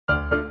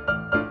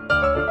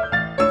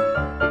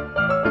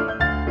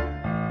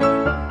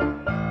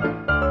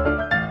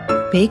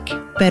Big,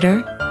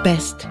 Better,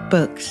 Best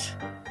Books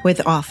with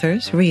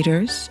authors,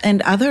 readers,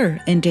 and other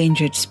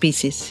endangered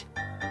species.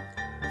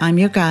 I'm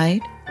your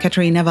guide,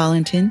 Katarina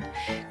Valentin.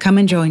 Come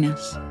and join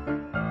us.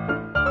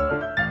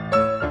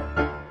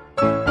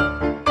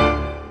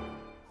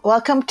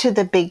 Welcome to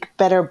the Big,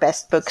 Better,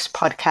 Best Books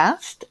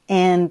podcast.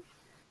 And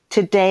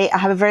today I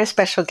have a very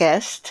special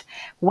guest.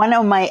 One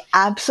of my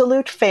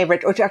absolute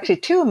favorite, or actually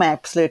two of my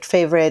absolute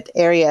favorite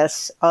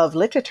areas of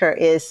literature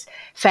is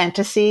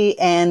fantasy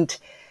and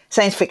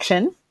science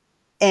fiction.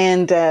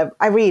 And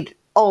I read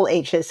all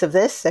ages of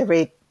this. I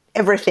read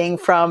everything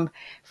from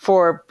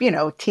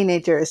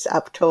teenagers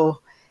up to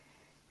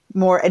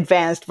more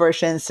advanced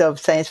versions of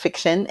science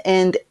fiction.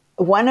 And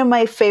one of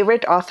my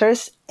favorite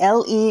authors,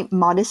 L.E.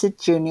 Modesitt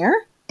Jr.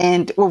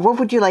 And what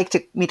would you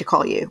like me to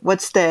call you?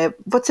 What's the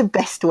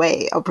best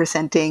way of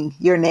presenting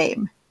your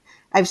name?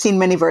 I've seen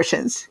many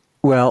versions.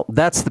 Well,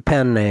 that's the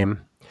pen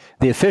name.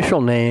 The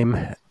official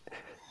name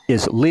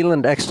is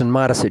Leland Exton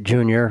Modesitt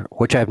Jr.,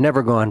 which I've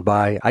never gone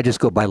by. I just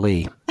go by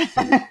Lee.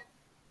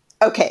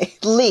 Okay,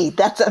 Lee.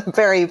 That's a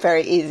very,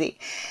 very easy.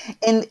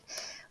 And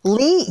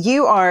Lee,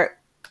 you are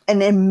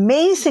an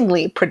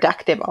amazingly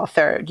productive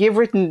author. You've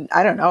written,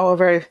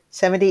 over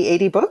 70,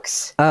 80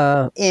 books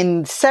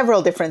in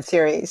several different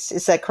series.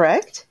 Is that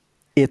correct?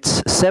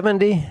 It's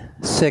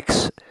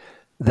 76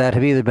 that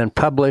have either been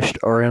published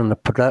or in the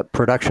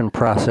production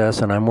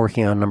process, and I'm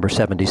working on number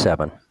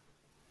 77.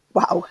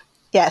 Wow.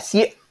 Yes.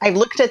 I've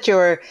looked at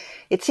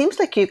it seems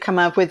like you come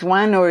up with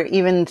one or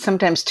even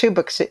sometimes two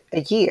books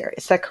a year.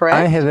 Is that correct?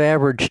 I have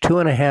averaged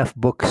 2.5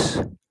 books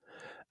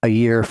a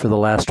year for the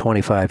last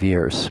 25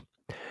 years.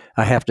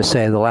 I have to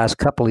say the last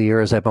couple of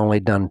years I've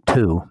only done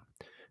 2,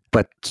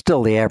 but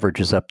still the average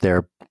is up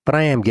there. But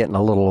I am getting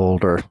a little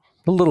older,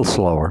 a little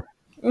slower.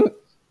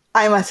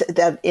 I must say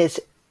that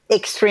is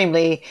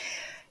extremely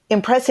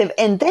impressive.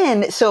 And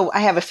then, so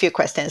I have a few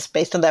questions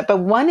based on that. But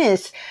one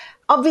is,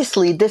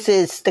 obviously, this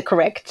is the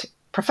correct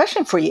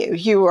profession for you.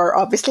 You are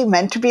obviously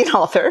meant to be an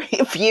author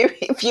if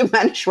you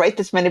manage to write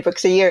this many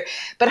books a year.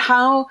 But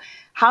how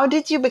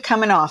did you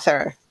become an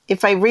author?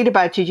 If I read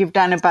about you, you've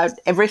done about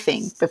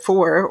everything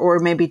before, or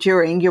maybe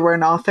during you were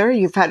an author.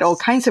 You've had all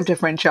kinds of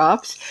different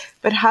jobs.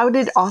 But how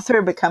did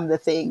author become the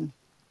thing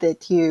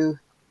that you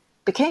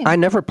became? I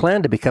never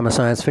planned to become a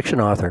science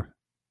fiction author.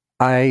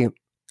 I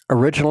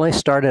originally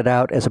started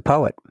out as a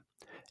poet,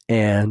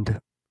 and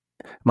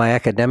my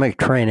academic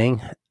training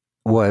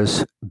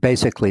was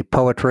basically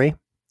poetry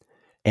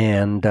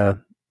and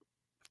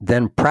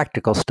then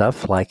practical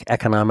stuff like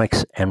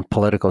economics and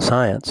political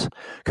science,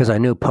 because I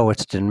knew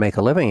poets didn't make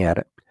a living at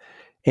it.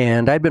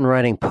 And I'd been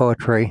writing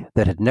poetry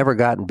that had never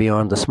gotten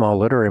beyond the small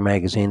literary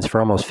magazines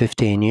for almost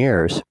 15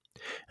 years,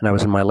 and I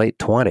was in my late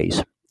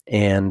 20s.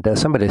 And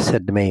somebody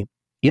said to me,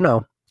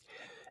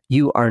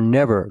 you are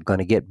never going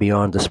to get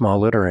beyond the small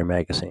literary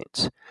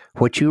magazines.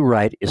 What you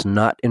write is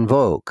not in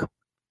vogue.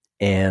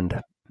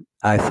 And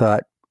I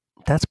thought,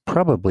 that's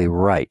probably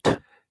right.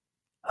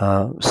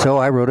 So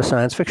I wrote a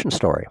science fiction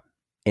story.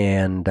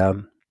 And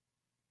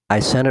I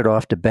sent it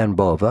off to Ben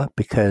Bova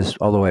because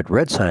although I'd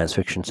read science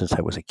fiction since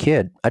I was a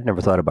kid, I'd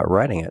never thought about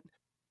writing it.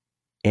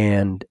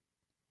 And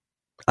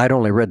I'd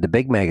only read the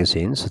big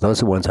magazines. Those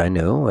are the ones I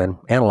knew. And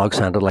Analog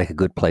sounded like a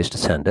good place to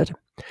send it.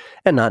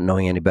 And not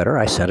knowing any better,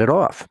 I sent it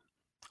off.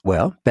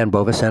 Well, Ben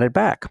Bova sent it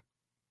back.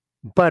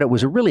 But it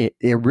was a really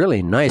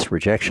nice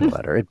rejection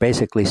letter. It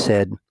basically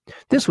said,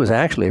 this was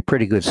actually a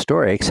pretty good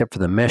story, except for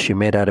the mess you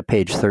made out of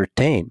page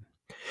 13.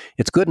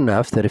 It's good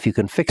enough that if you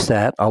can fix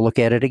that, I'll look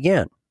at it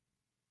again.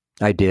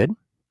 I did.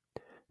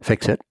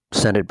 Fix it,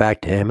 sent it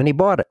back to him, and he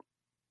bought it.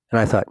 And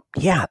I thought,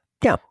 yeah,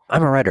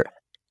 I'm a writer.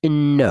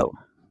 No,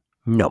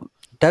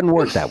 doesn't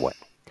work that way.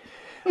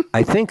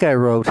 I think I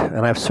wrote,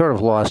 and I've sort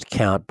of lost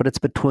count, but it's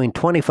between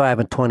 25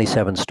 and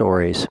 27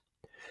 stories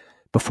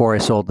before I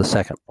sold the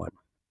second one.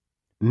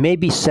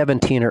 Maybe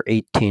 17 or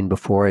 18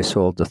 before I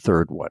sold the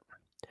third one.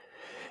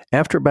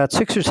 After about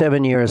 6 or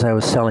 7 years, I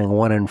was selling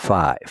 1 in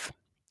 5.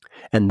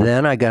 And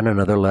then I got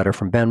another letter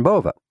from Ben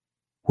Bova,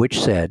 which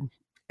said,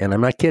 and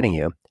I'm not kidding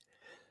you,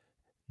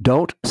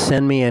 don't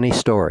send me any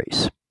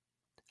stories.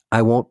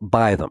 I won't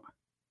buy them.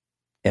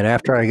 And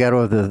after I got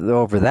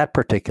over that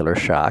particular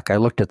shock, I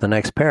looked at the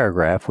next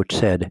paragraph, which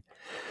said,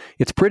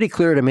 it's pretty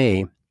clear to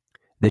me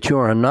that you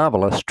are a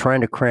novelist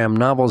trying to cram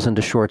novels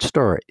into short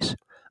stories.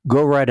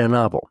 Go write a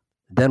novel.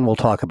 Then we'll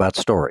talk about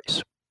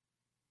stories.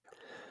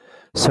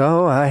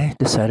 So I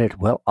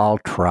decided, well, I'll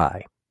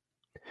try.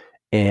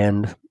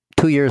 And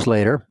 2 years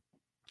later,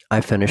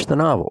 I finished the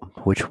novel,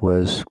 which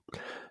was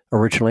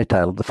originally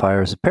titled The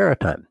Fires of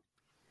Paratime.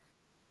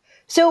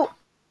 So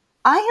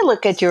I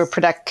look at your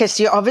product, because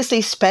you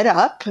obviously sped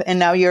up, and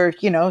now you're,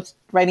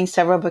 writing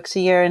several books a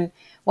year. And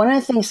one of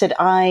the things that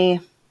I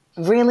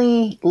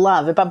really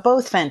love about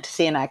both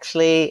fantasy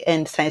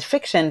and science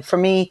fiction, for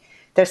me,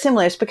 they're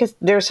similar, is because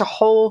there's a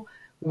whole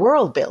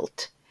world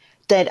built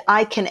that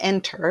I can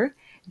enter,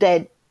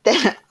 that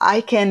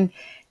I can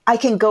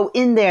go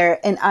in there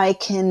and I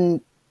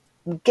can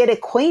get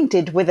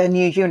acquainted with a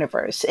new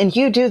universe. And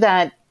you do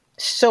that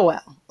so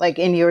well. Like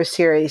in your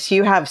series,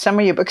 you have some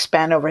of your books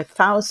span over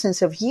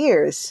thousands of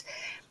years.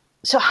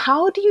 So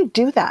how do you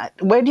do that?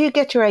 Where do you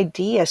get your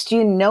ideas? Do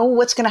you know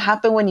what's going to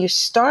happen when you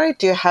start?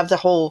 Do you have the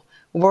whole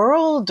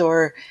world,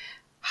 or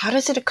how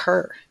does it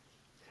occur?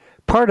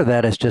 Part of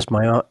that is just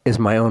my own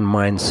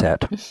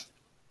mindset.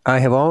 I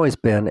have always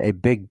been a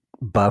big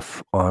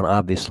buff on,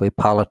 obviously,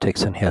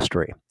 politics and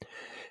history.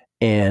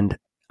 And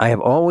I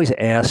have always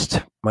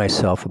asked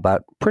myself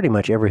about pretty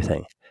much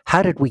everything.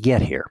 How did we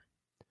get here?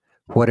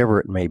 Whatever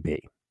it may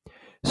be.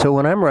 So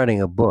when I'm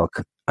writing a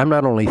book, I'm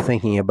not only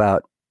thinking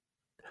about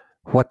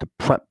what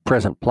the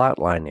present plot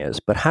line is,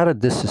 but how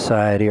did this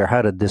society or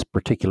how did this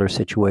particular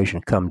situation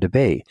come to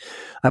be?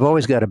 I've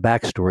always got a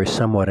backstory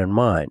somewhat in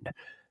mind.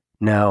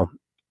 Now,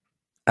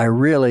 I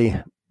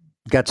really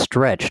got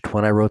stretched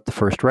when I wrote the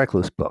first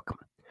Recluse book,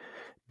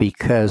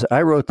 because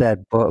I wrote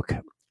that book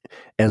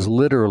as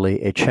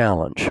literally a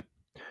challenge.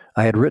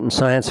 I had written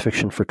science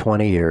fiction for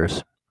 20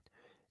 years,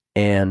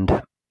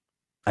 and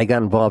I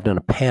got involved in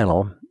a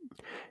panel,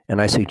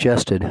 and I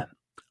suggested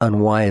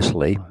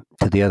unwisely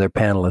to the other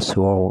panelists,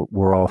 who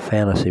were all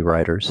fantasy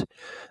writers,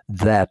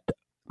 that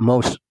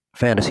most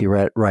fantasy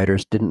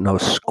writers didn't know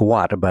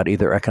squat about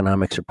either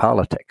economics or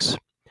politics.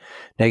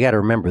 Now you got to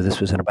remember, this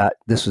was in about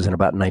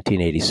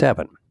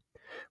 1987,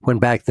 when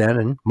back then,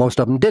 and most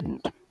of them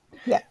didn't.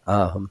 Yeah.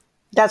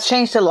 That's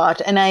changed a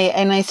lot, and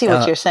I see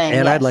what you're saying.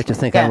 And yes. I'd like to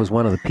think I was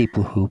one of the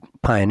people who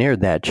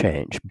pioneered that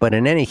change. But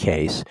in any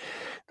case,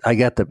 I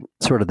got the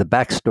sort of the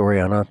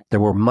backstory on it. They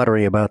were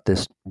muttering about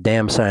this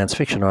damn science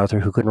fiction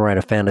author who couldn't write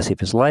a fantasy if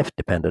his life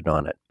depended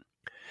on it.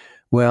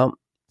 Well,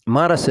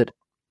 Modesitt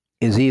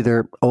is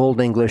either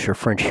Old English or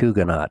French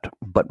Huguenot,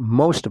 but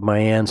most of my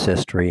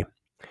ancestry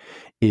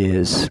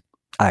is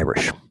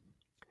Irish.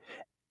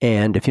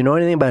 And if you know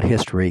anything about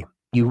history,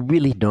 you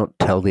really don't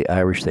tell the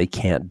Irish they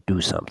can't do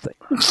something.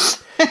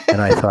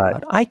 And I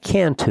thought, I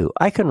can too.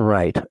 I can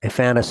write a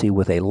fantasy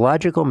with a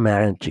logical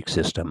magic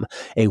system,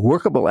 a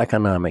workable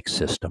economic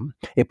system,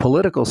 a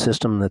political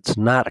system that's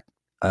not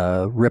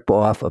a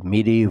rip-off of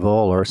medieval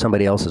or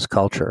somebody else's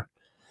culture.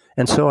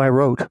 And so I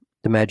wrote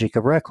The Magic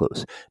of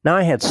Recluse. Now,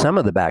 I had some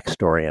of the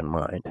backstory in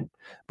mind,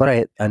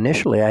 but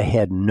initially I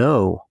had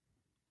no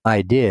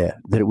idea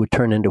that it would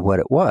turn into what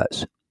it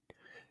was.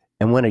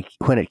 And when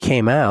it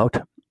came out,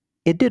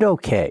 it did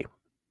okay.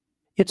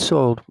 It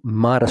sold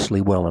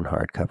modestly well in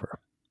hardcover.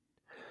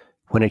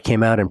 When it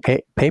came out in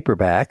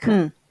paperback,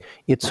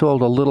 it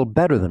sold a little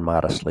better than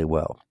modestly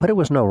well, but it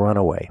was no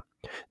runaway.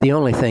 The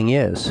only thing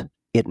is,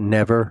 it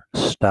never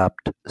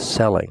stopped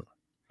selling.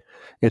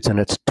 It's in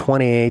its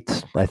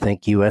 28th, I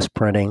think, U.S.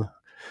 printing.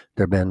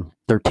 There have been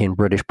 13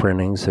 British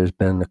printings. There's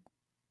been,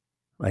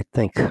 I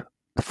think,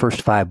 the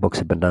first 5 books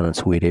have been done in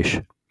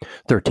Swedish.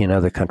 13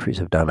 other countries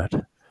have done it.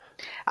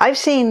 I've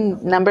seen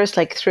numbers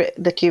like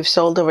that you've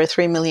sold over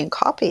 3 million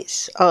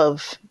copies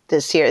of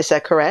this year. Is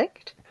that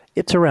correct?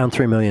 It's around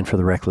 3 million for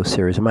the Recluse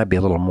series. It might be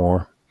a little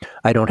more.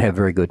 I don't have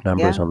very good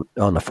numbers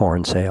on the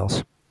foreign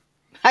sales.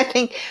 I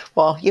think,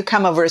 well, you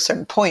come over a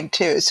certain point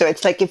too. So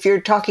it's like if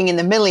you're talking in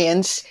the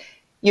millions,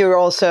 you're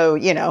also,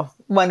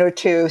 1 or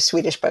 2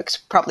 Swedish books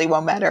probably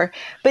won't matter.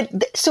 But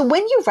so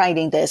when you're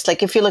writing this,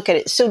 like if you look at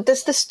it, so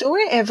does the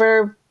story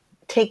ever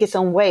take its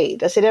own way?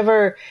 Does it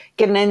ever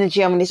get an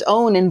energy on its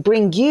own and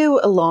bring you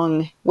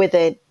along with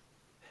it?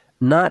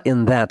 Not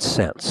in that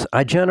sense.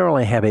 I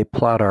generally have a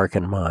plot arc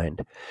in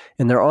mind,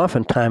 and there are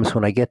often times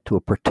when I get to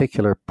a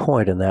particular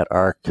point in that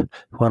arc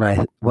when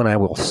I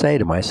will say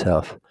to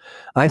myself,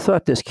 I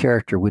thought this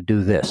character would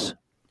do this.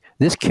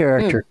 This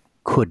character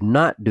could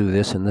not do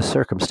this in this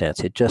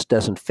circumstance. It just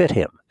doesn't fit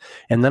him.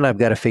 And then I've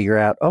got to figure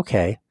out,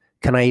 okay,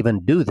 can I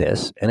even do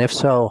this? And if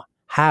so,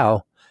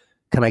 how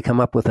can I come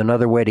up with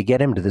another way to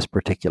get him to this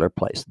particular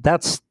place?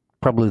 That's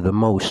probably the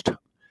most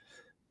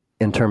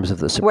in terms of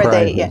the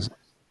surprises.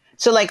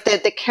 So like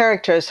the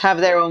characters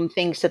have their own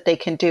things that they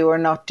can do or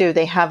not do.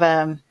 They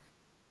have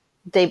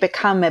they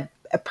become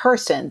a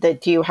person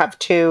that you have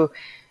to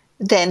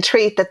then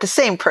treat that the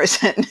same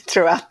person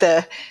throughout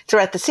the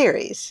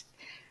series.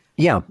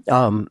 Yeah.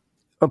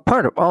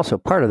 Part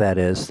of that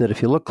is that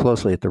if you look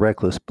closely at the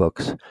Recluse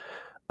books,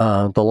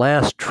 the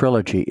last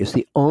trilogy is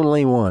the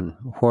only one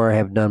where I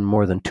have done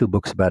more than 2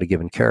 books about a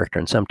given character,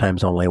 and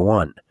sometimes only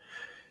 1.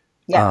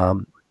 Yeah.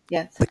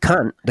 Yes.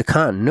 The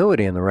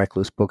continuity in the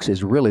Recluse books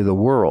is really the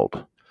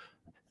world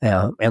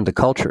and the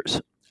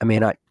cultures. I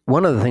mean,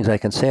 one of the things I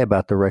can say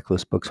about the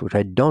Recluse books, which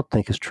I don't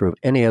think is true of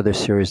any other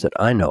series that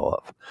I know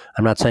of,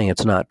 I'm not saying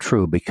it's not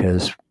true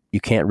because you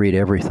can't read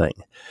everything,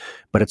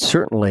 but it's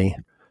certainly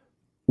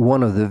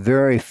one of the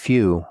very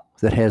few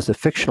that has the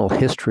fictional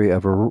history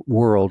of a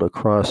world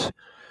across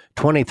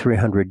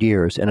 2,300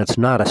 years, and it's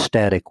not a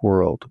static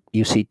world.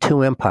 You see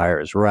 2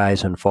 empires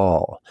rise and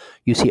fall.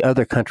 You see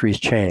other countries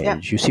change. Yeah.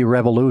 You see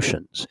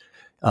revolutions.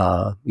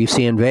 You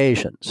see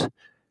invasions.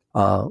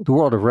 The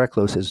world of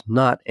Recluse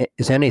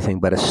is anything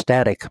but a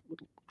static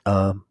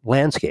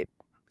landscape.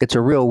 It's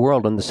a real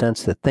world in the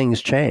sense that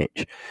things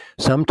change.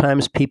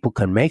 Sometimes people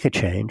can make a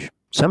change.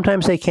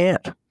 Sometimes they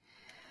can't.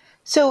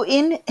 So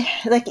in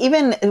like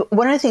even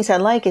one of the things I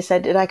like is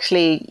that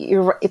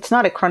it's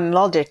not a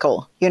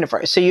chronological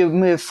universe. So you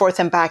move forth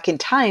and back in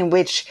time,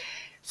 which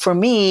for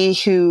me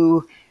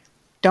who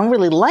don't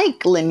really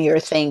like linear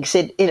things,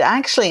 it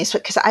actually is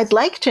because I'd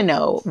like to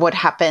know what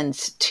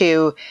happened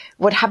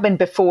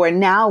before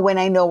now when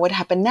I know what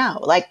happened now.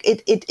 Like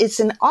it's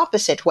an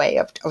opposite way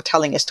of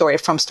telling a story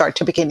from start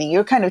to beginning.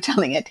 You're kind of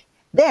telling it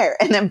there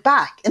and then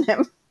back and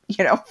then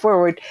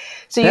forward.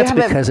 So That's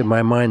because of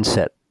my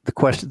mindset. The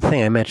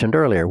thing I mentioned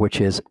earlier, which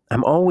is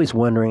I'm always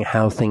wondering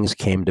how things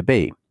came to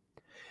be.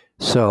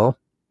 So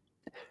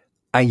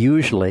I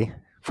usually,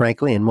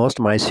 frankly, in most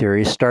of my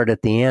series, start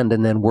at the end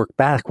and then work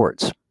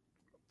backwards.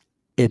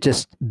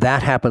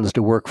 That happens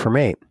to work for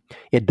me.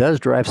 It does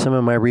drive some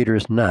of my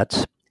readers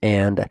nuts,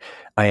 and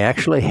I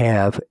actually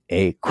have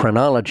a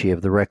chronology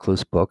of the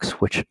Recluse books,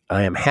 which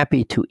I am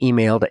happy to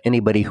email to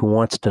anybody who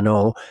wants to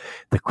know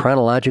the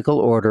chronological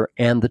order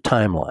and the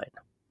timeline.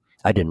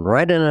 I didn't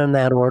write it in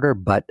that order,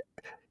 but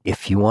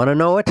if you want to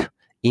know it,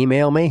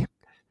 email me.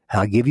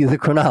 I'll give you the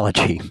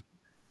chronology.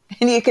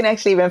 And you can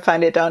actually even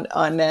find it on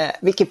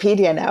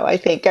Wikipedia now. I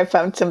think I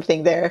found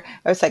something there.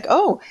 I was like,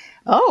 oh,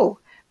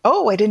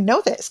 I didn't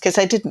know this because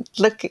I didn't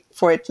look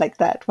for it like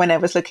that when I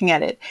was looking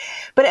at it.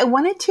 But I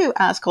wanted to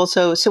ask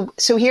also,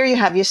 so here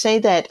you say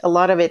that a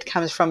lot of it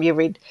comes from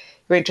you're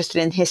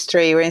interested in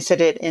history, you're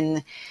interested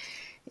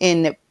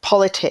in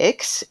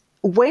politics.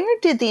 Where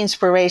did the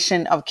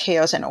inspiration of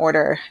chaos and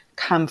order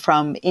come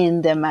from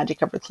in the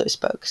Magic of Recluse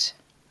books?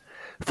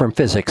 From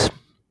physics.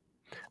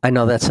 I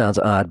know that sounds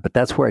odd, but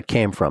that's where it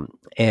came from.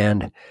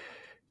 And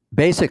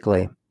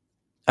basically,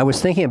 I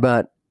was thinking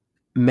about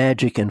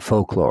magic and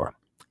folklore.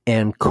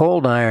 And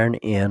cold iron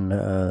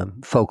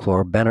in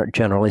folklore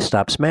generally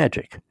stops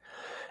magic.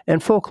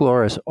 And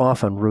folklore is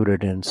often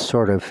rooted in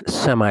sort of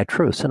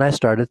semi-truths. And I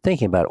started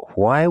thinking about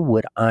why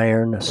would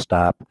iron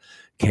stop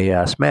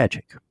chaos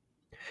magic?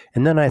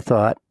 And then I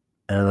thought,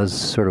 and this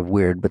is sort of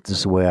weird, but this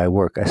is the way I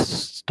work. I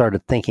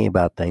started thinking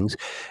about things,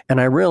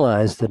 and I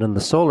realized that in the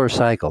solar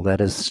cycle,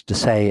 that is to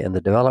say, in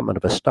the development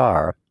of a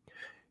star,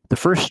 the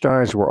first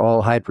stars were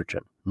all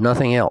hydrogen,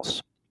 nothing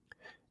else.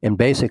 And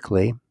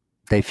basically,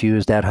 they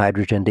fused that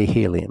hydrogen to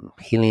helium.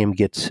 Helium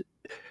gets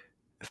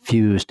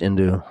fused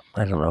into,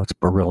 I don't know, it's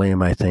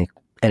beryllium, I think.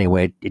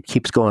 Anyway, it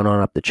keeps going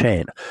on up the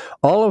chain.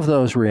 All of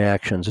those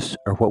reactions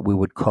are what we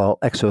would call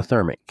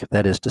exothermic.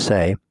 That is to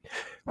say,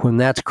 when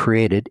that's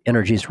created,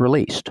 energy is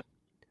released.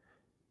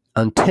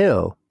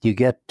 Until you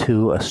get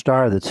to a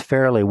star that's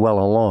fairly well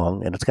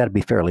along, and it's got to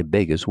be fairly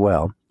big as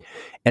well,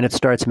 and it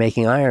starts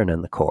making iron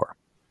in the core.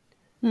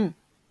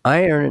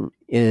 Iron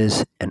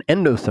is an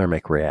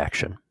endothermic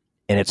reaction,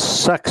 and it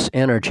sucks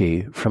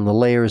energy from the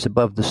layers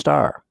above the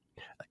star.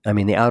 I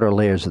mean, the outer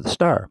layers of the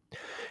star.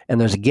 And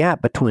there's a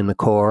gap between the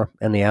core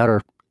and the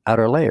outer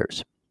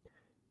layers.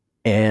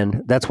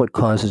 And that's what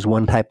causes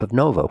one type of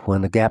nova.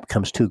 When the gap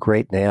comes too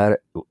great, the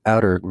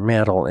outer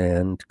mantle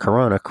and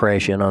corona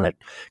crash in on that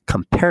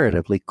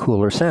comparatively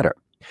cooler center.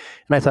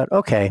 And I thought,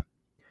 okay,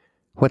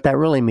 what that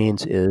really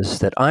means is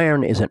that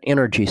iron is an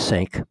energy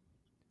sink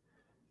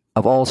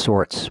of all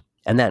sorts,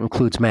 and that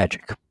includes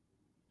magic.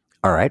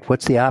 All right,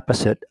 what's the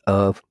opposite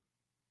of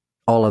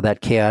all of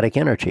that chaotic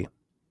energy?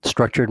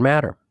 Structured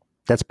matter.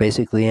 That's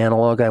basically the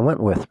analog I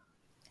went with.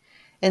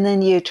 And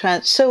then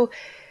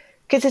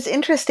because it's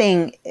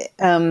interesting,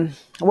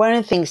 one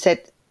of the things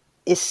that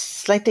is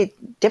slightly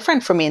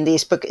different for me in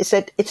these books is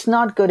that it's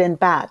not good and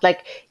bad.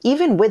 Like,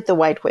 even with the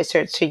white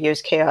wizards who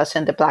use chaos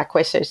and the black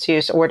wizards who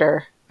use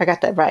order, I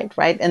got that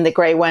right? And the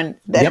gray one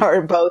that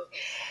are both,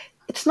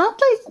 it's not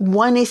like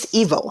one is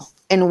evil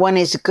and one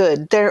is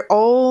good. They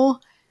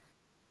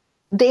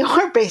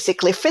are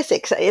basically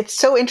physics. It's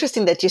so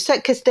interesting that you said,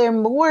 because they're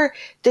more,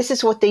 this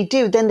is what they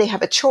do, then they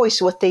have a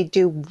choice what they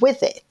do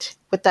with it.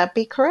 Would that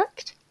be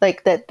correct?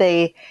 Like that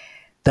they...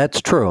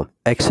 That's true,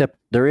 except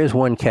there is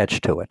one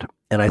catch to it.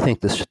 And I think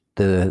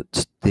the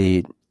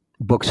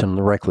books in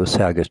the Recluse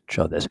saga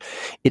show this.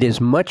 It is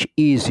much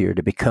easier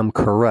to become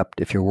corrupt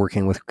if you're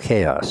working with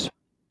chaos.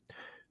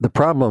 The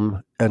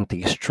problem at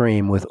the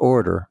extreme with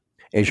order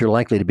is you're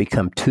likely to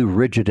become too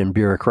rigid and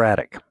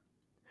bureaucratic.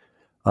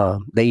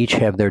 They each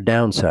have their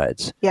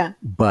downsides. Yeah.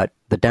 But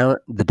the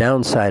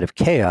downside of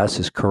chaos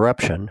is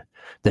corruption.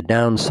 The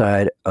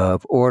downside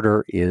of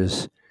order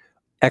is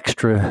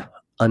extra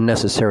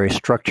unnecessary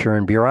structure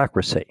and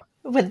bureaucracy.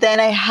 But then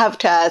I have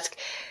to ask,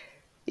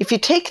 if you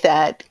take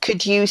that,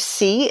 could you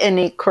see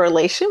any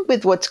correlation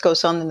with what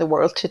goes on in the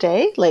world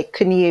today? Like,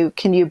 can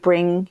you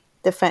bring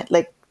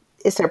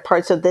is there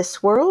parts of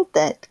this world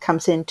that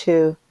comes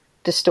into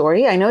the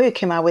story? I know you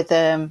came out with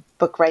a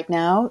book right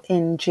now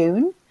in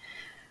June,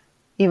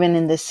 even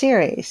in the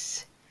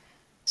series.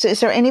 So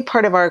is there any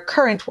part of our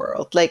current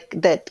world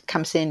that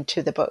comes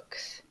into the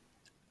books?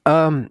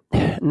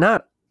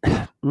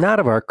 Not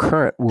of our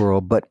current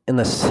world, but in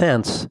the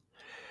sense,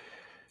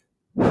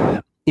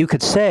 you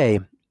could say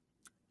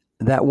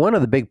that one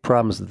of the big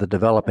problems that the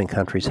developing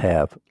countries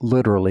have,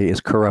 literally, is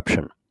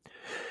corruption.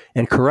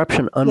 And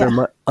corruption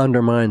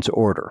undermines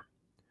order.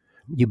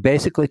 You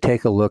basically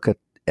take a look at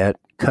at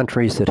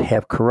countries that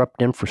have corrupt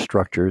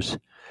infrastructures,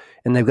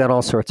 and they've got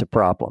all sorts of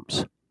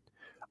problems.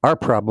 Our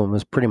problem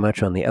is pretty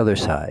much on the other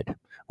side.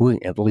 We,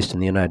 at least in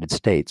the United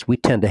States, we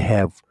tend to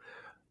have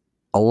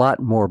a lot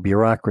more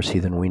bureaucracy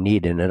than we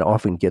need, and it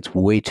often gets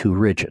way too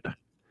rigid.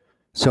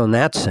 So in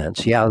that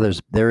sense, yeah,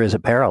 there is a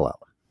parallel.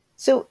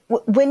 So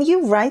when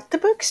you write the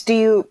books, do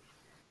you,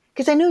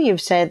 because I know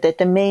you've said that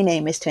the main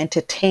aim is to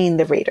entertain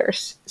the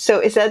readers. So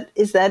is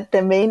that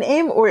the main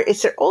aim, or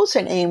is there also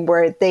an aim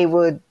where they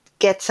would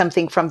get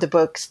something from the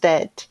books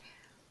that,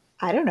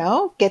 I don't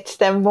know, gets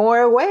them more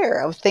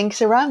aware of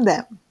things around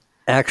them?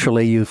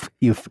 Actually,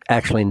 you've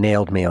actually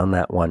nailed me on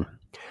that one.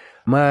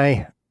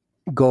 My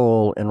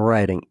goal in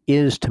writing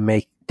is to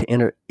make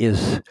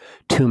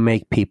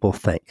people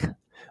think.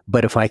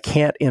 But if I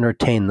can't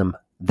entertain them,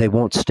 they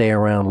won't stay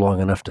around long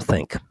enough to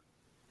think.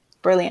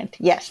 Brilliant.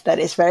 Yes, that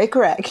is very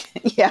correct.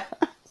 Yeah.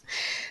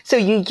 So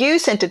you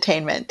use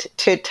entertainment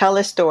to tell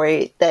a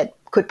story that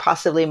could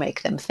possibly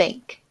make them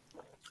think.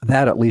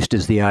 That at least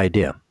is the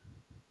idea.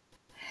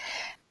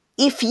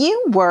 If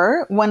you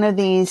were one of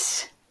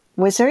these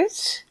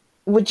wizards,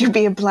 would you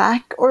be a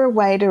black or a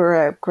white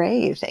or a gray,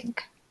 you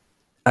think?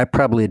 I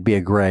probably would be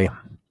a gray.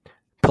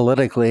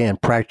 Politically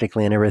and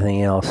practically and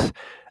everything else,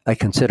 I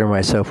consider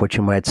myself what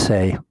you might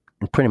say,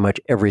 in pretty much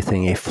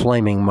everything, a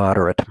flaming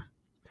moderate.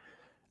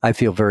 I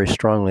feel very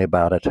strongly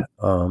about it.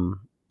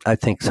 I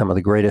think some of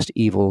the greatest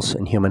evils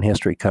in human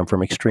history come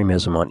from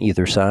extremism on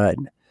either side,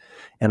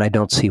 and I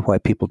don't see why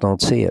people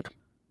don't see it.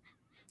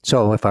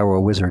 So if I were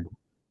a wizard,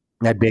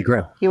 I'd be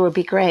gray. You would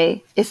be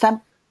gray. Is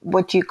that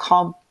what you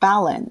call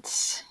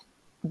balance?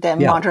 The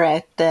Yeah,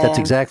 moderate? that's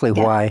exactly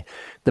why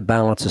the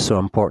balance is so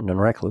important in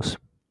Recluse.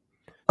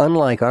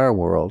 Unlike our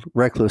world,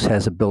 Recluse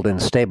has a built-in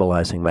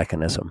stabilizing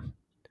mechanism.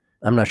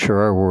 I'm not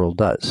sure our world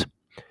does.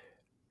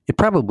 It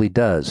probably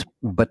does,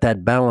 but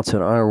that balance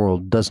in our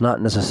world does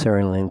not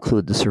necessarily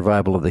include the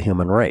survival of the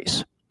human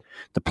race.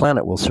 The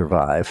planet will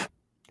survive.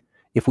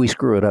 If we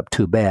screw it up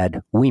too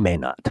bad, we may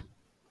not.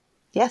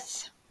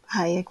 Yes,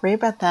 I agree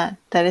about that.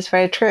 That is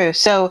very true.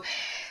 So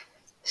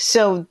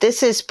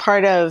this is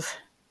part of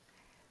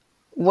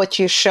what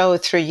you show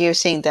through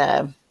using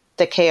the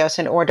chaos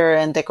and order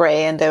and the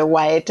gray and the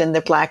white and the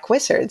black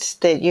wizards,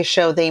 that you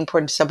show the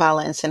importance of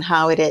balance and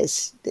how it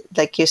is,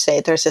 like you say,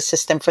 there's a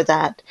system for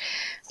that.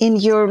 In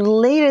your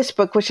latest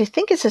book, which I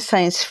think is a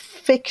science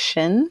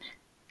fiction,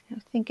 I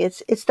think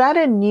is that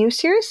a new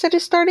series that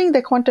is starting,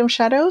 the Quantum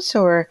Shadows,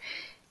 or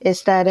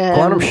is that a...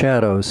 Quantum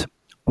Shadows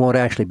won't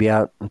actually be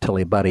out until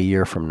about a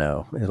year from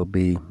now. It'll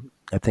be,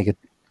 I think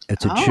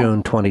it's a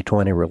June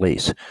 2020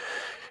 release,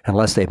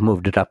 unless they've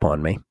moved it up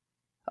on me.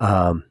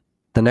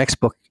 The next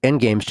book,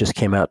 Endgames, just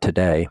came out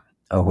today,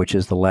 which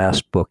is the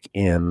last book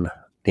in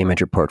the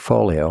Imager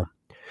portfolio.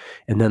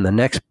 And then the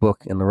next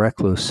book in the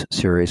Recluse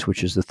series,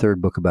 which is the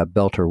third book about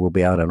Belter, will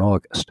be out in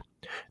August.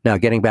 Now,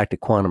 getting back to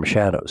Quantum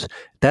Shadows,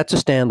 that's a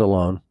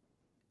standalone.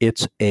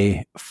 It's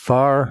a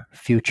far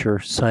future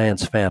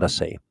science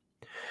fantasy.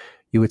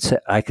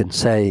 I can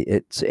say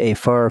it's a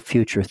far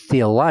future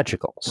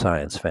theological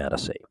science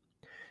fantasy.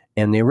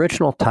 And the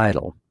original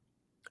title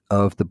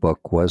of the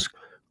book was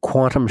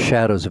Quantum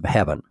Shadows of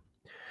Heaven.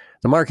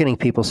 The marketing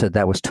people said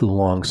that was too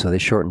long, so they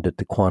shortened it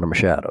to Quantum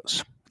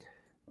Shadows.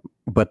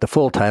 But the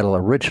full title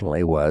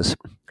originally was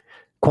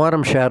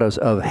Quantum Shadows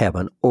of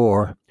Heaven,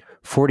 or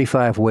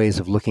 45 Ways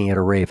of Looking at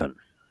a Raven.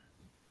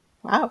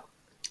 Wow.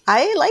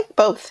 I like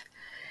both.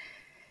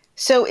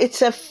 So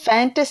it's a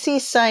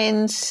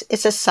science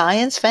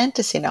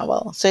fantasy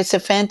novel. So it's a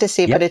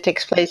fantasy, But it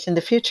takes place in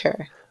the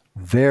future.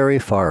 Very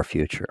far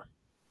future.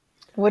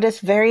 What does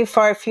very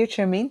far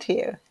future mean to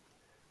you?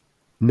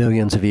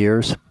 Millions of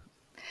years.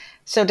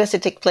 So does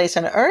it take place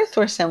on Earth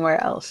or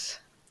somewhere else?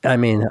 I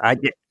mean,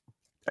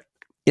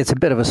 it's a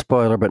bit of a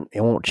spoiler, but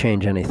it won't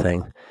change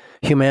anything.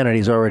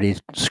 Humanity's already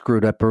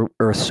screwed up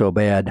Earth so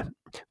bad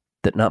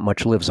that not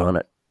much lives on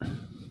it.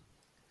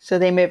 So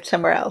they moved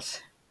somewhere else.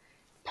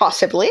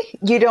 Possibly.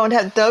 You don't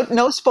have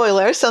no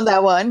spoilers on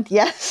that one.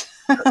 Yes.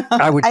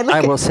 I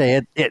will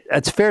say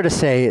it's fair to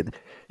say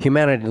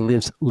humanity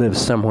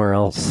lives somewhere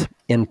else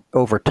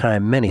over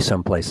time,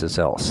 some places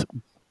else.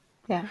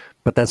 Yeah.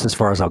 But that's as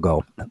far as I'll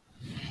go.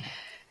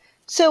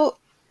 So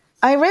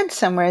I read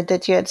somewhere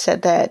that you had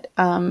said that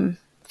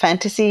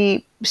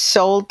fantasy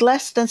sold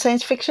less than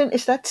science fiction.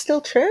 Is that still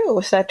true?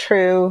 Was that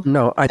true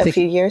a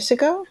few years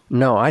ago?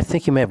 No, I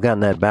think you may have gotten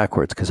that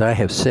backwards, because I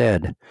have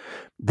said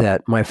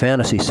that my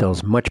fantasy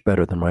sells much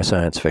better than my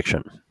science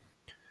fiction.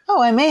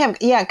 Oh, I may have.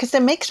 Yeah, because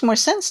that makes more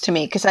sense to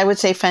me, because I would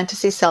say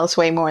fantasy sells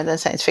way more than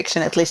science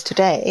fiction, at least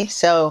today.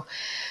 So,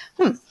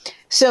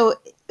 So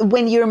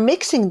when you're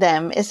mixing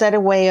them, is that a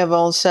way of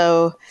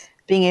also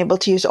being able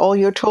to use all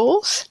your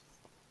tools,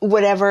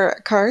 whatever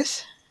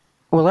occurs?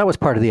 Well, that was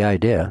part of the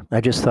idea.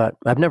 I just thought,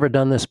 I've never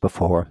done this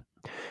before.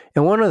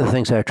 And one of the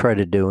things I try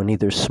to do in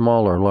either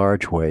small or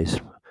large ways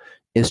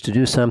is to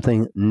do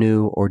something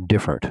new or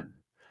different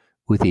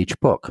with each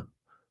book.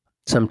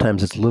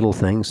 Sometimes it's little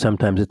things,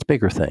 sometimes it's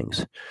bigger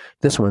things.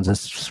 This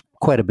one's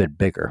quite a bit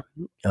bigger.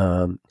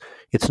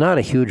 It's not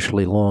a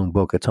hugely long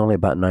book. It's only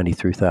about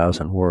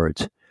 93,000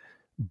 words,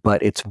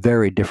 but it's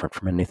very different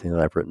from anything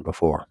that I've written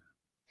before.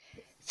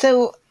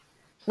 So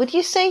would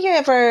you say do you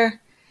ever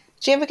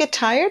get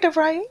tired of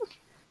writing?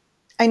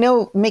 I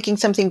know making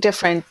something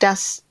different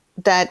does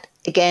that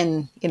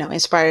again,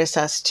 inspires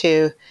us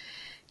to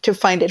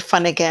find it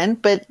fun again.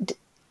 But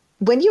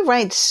when you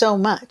write so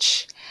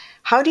much,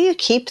 how do you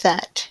keep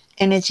that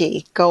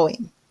energy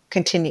going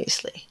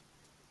continuously?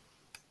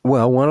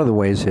 Well, one of the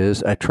ways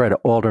is I try to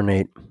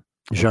alternate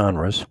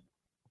genres.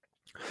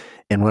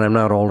 And when I'm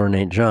not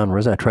alternate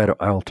genres, I try to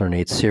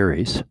alternate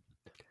series.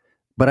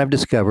 But I've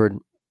discovered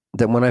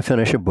that when I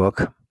finish a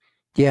book,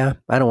 I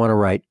don't want to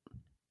write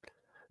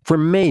for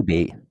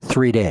maybe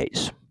 3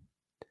 days.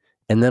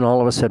 And then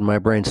all of a sudden my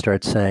brain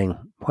starts saying,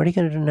 what are you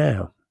going to do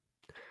now?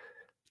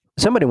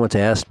 Somebody once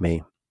asked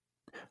me,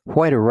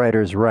 why do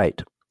writers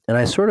write? And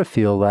I sort of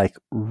feel like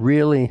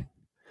really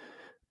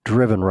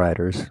driven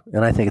writers,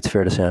 and I think it's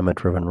fair to say I'm a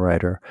driven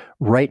writer,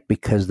 write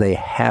because they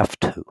have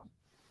to.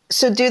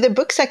 So do the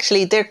books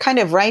actually, they're kind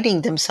of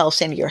writing themselves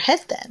in your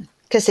head then?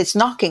 Because it's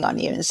knocking on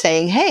you and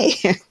saying, hey,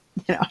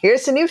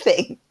 here's a new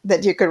thing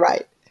that you could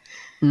write.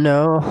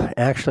 No,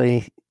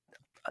 actually,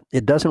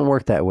 it doesn't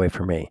work that way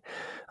for me.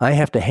 I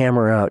have to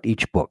hammer out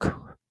each book.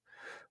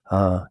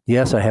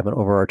 Yes, I have an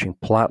overarching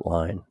plot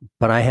line,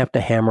 but I have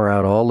to hammer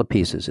out all the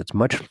pieces. It's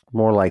much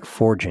more like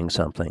forging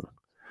something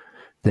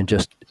than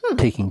just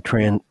taking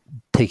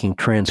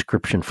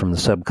transcription from the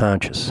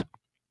subconscious.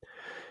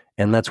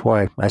 And that's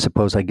why I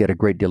suppose I get a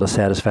great deal of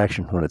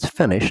satisfaction when it's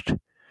finished,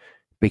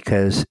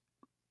 because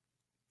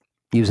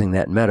using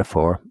that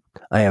metaphor,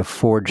 I have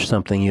forged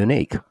something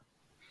unique.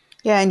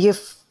 Yeah, and you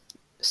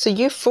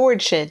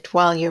forge it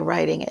while you're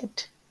writing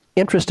it.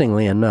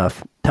 Interestingly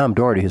enough, Tom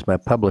Doherty, who's my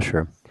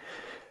publisher,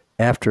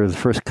 after the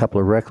first couple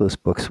of Recluse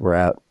books were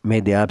out,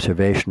 made the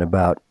observation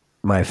about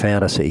my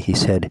fantasy. He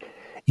said,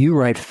 you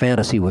write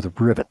fantasy with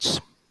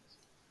rivets.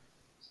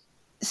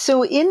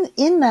 So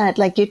in that,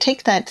 like, you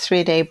take that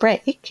 3-day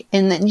break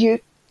and then you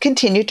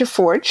continue to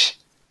forge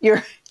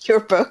your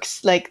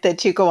books, like,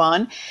 that you go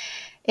on.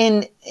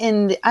 And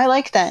I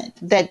like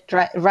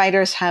that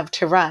writers have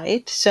to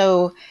write.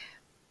 So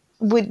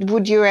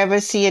would you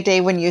ever see a day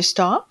when you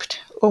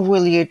stopped, or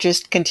will you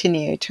just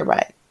continue to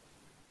write?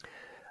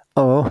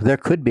 Oh, there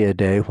could be a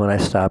day when I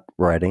stop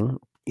writing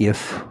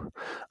if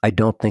I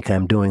don't think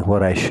I'm doing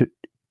what I should,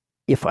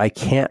 if I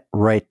can't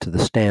write to the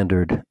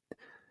standard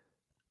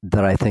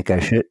that I think I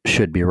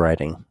should be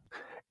writing.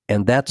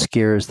 And that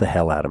scares the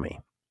hell out of me,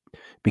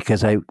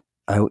 because I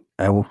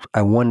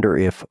wonder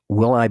if,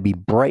 will I be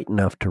bright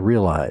enough to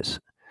realize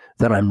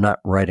that I'm not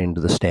writing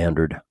to the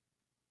standard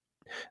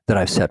that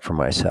I've set for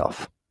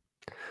myself.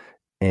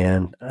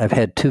 And I've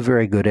had 2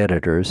 very good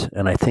editors,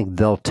 and I think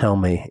they'll tell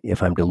me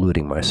if I'm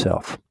deluding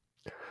myself.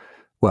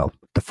 Well,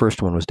 the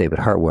first one was David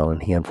Hartwell,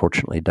 and he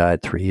unfortunately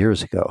died 3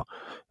 years ago.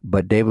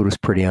 But David was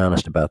pretty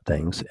honest about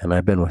things, and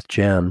I've been with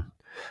Jen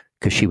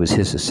because she was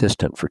his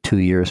assistant for 2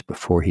 years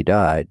before he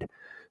died.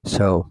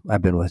 So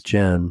I've been with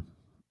Jen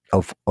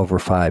over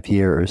 5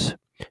 years,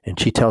 and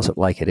she tells it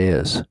like it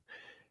is.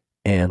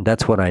 And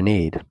that's what I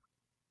need.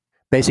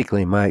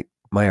 Basically, my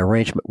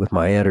arrangement with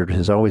my editors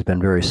has always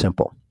been very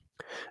simple.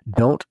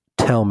 Don't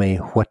tell me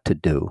what to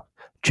do.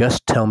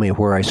 Just tell me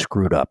where I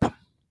screwed up.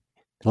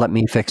 Let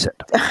me fix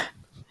it.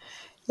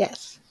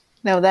 Yes.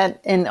 No,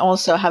 that, and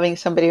also having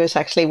somebody who's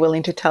actually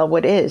willing to tell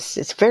what is,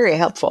 it's very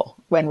helpful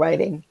when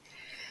writing.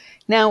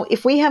 Now,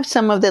 if we have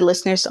some of the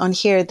listeners on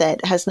here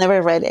that has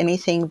never read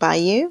anything by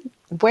you,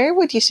 where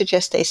would you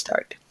suggest they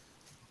start?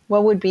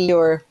 What would be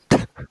your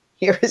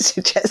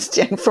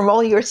suggestion from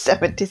all your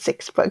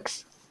 76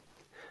 books?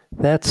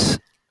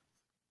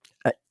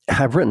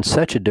 I've written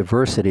such a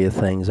diversity of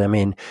things. I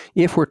mean,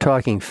 if we're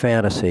talking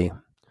fantasy,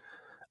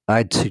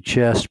 I'd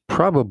suggest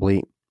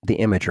probably the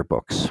Imager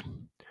books.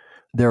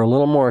 They're a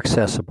little more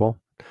accessible.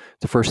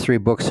 The first 3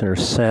 books are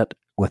set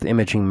with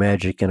imaging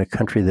magic in a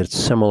country that's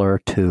similar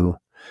to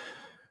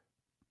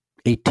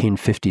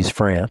 1850s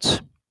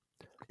France,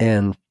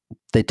 and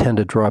they tend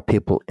to draw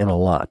people in a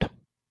lot.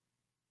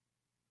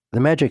 The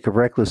Magic of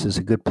Recluse is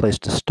a good place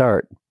to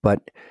start,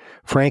 but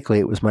frankly,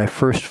 it was my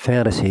first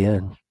fantasy,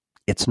 and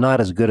it's not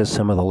as good as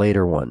some of the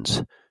later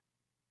ones.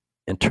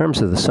 In terms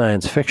of the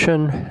science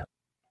fiction,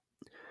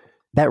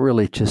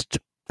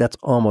 that's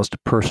almost a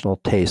personal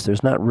taste.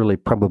 There's not really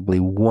probably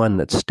one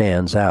that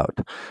stands out.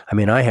 I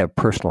mean, I have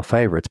personal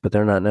favorites, but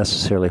they're not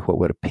necessarily what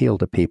would appeal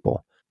to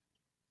people.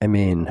 I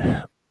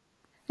mean,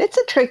 it's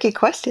a tricky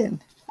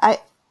question. I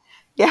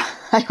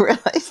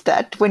realized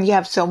that when you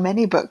have so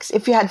many books.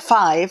 If you had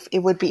 5, it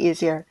would be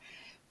easier,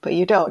 but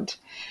you don't.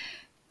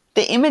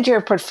 The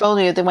Imager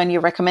portfolio, the one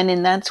you're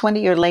recommending, that's one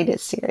of your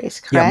latest series,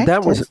 correct? Yeah,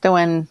 that's the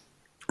one.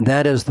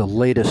 That is the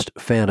latest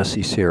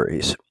fantasy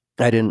series.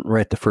 I didn't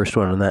write the first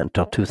one on that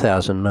until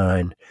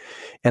 2009,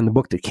 and the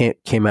book that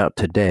came out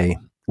today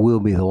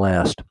will be the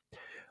last.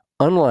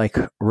 Unlike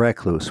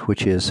Recluse,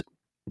 which is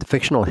the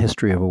fictional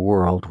history of a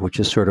world, which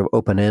is sort of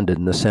open-ended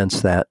in the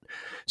sense that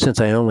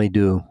since I only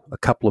do a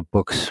couple of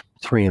books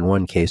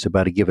 3-in-1 case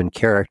about a given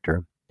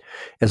character,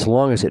 as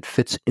long as it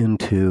fits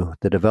into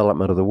the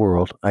development of the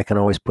world, I can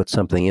always put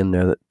something in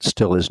there that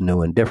still is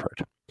new and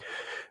different.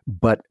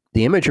 But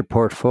the Imager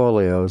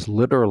portfolio is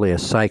literally a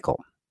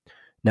cycle.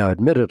 Now,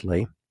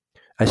 admittedly,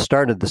 I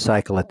started the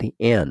cycle at the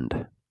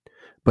end,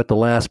 but the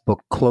last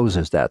book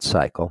closes that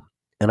cycle.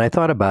 And I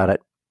thought about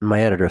it,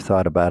 my editor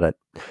thought about it,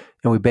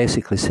 and we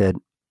basically said,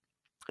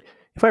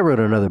 if I wrote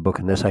another book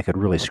in this, I could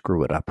really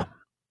screw it up.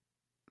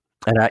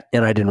 And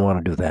I didn't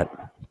want to do that.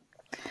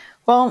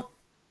 Well,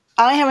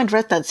 I haven't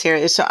read that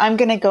series, so I'm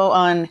going to go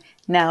on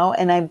now,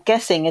 and I'm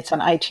guessing it's on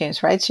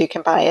iTunes, right? So you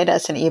can buy it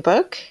as an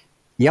ebook.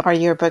 Yep. Are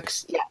your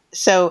books? Yeah.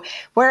 So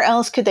where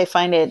else could they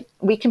find it?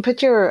 We can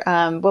put your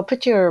we'll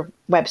put your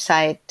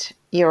website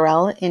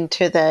URL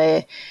into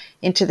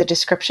the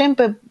description.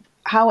 But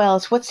how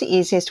else? What's the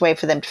easiest way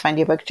for them to find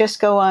your book?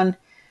 Just go on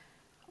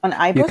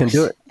iBooks You can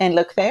do it. And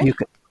look there.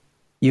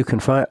 You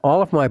can find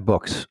all of my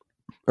books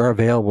are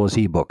available as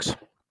ebooks.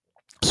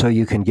 So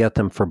you can get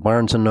them for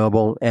Barnes &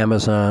 Noble,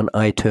 Amazon,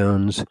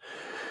 iTunes,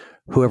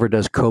 whoever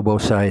does Kobo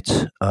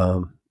sites.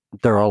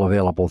 They're all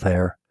available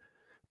there.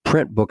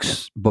 Print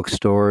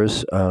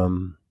bookstores.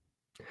 I'm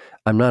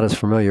not as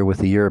familiar with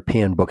the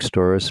European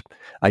bookstores.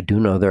 I do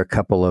know there are a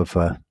couple of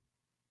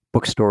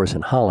bookstores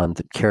in Holland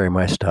that carry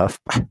my stuff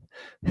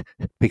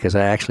because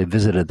I actually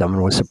visited them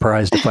and was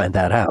surprised to find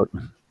that out.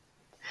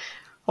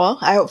 Well,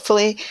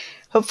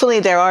 hopefully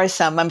there are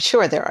some. I'm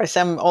sure there are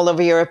some all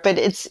over Europe, but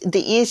it's the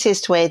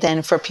easiest way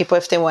then for people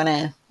if they want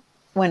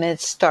to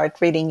start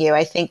reading you.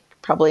 I think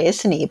probably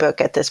is an ebook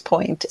at this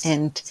point,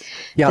 and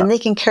then they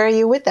can carry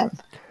you with them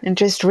and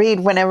just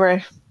read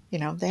whenever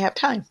they have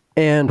time.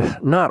 And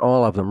not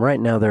all of them. Right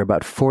now, there are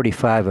about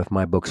 45 of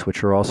my books,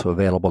 which are also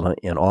available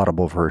in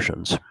Audible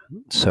versions.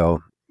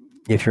 So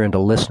if you're into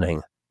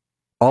listening,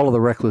 all of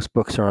the Recluse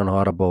books are on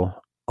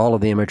Audible. All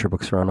of the Imager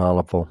books are on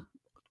Audible.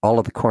 All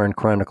of the Corn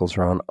Chronicles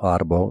are on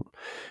Audible.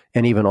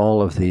 And even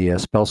all of the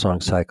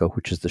Spellsong Cycle,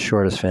 which is the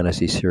shortest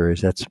fantasy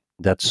series,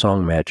 that's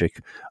Song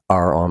Magic,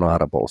 are on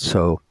Audible.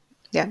 So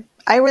yeah.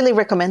 I really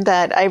recommend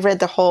that. I read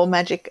the whole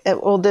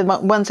the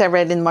ones I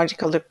read in the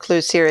Magical Clue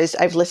series,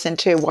 I've listened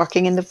to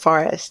Walking in the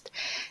Forest.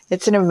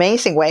 It's an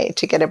amazing way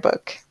to get a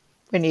book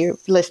when you're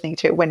listening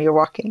to it, when you're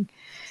walking.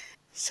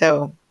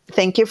 So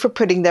thank you for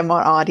putting them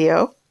on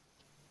audio.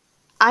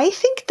 I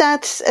think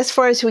that's as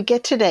far as we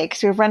get today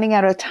because we're running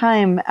out of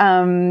time.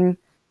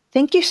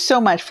 Thank you so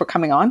much for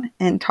coming on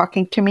and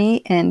talking to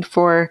me and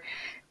for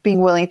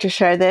being willing to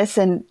share this.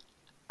 And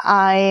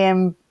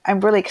I'm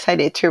really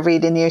excited to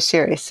read a new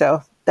series.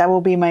 So that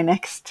will be my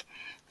next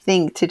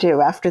thing to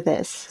do after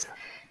this.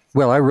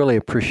 Well, I really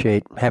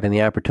appreciate having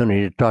the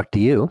opportunity to talk to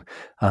you.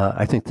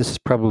 I think this is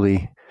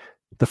probably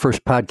the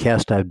first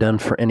podcast I've done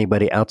for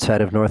anybody outside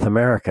of North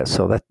America.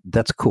 So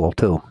that's cool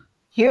too.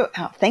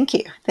 Thank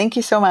you. Thank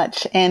you so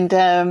much.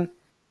 And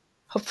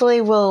hopefully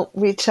we'll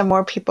reach some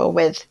more people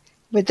with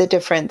the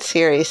different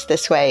series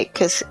this way,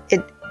 because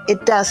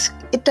it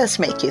does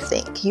make you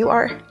think.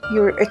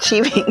 You're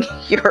achieving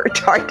your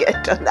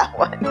target on that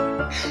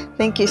one.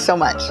 Thank you so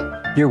much.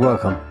 You're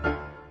welcome.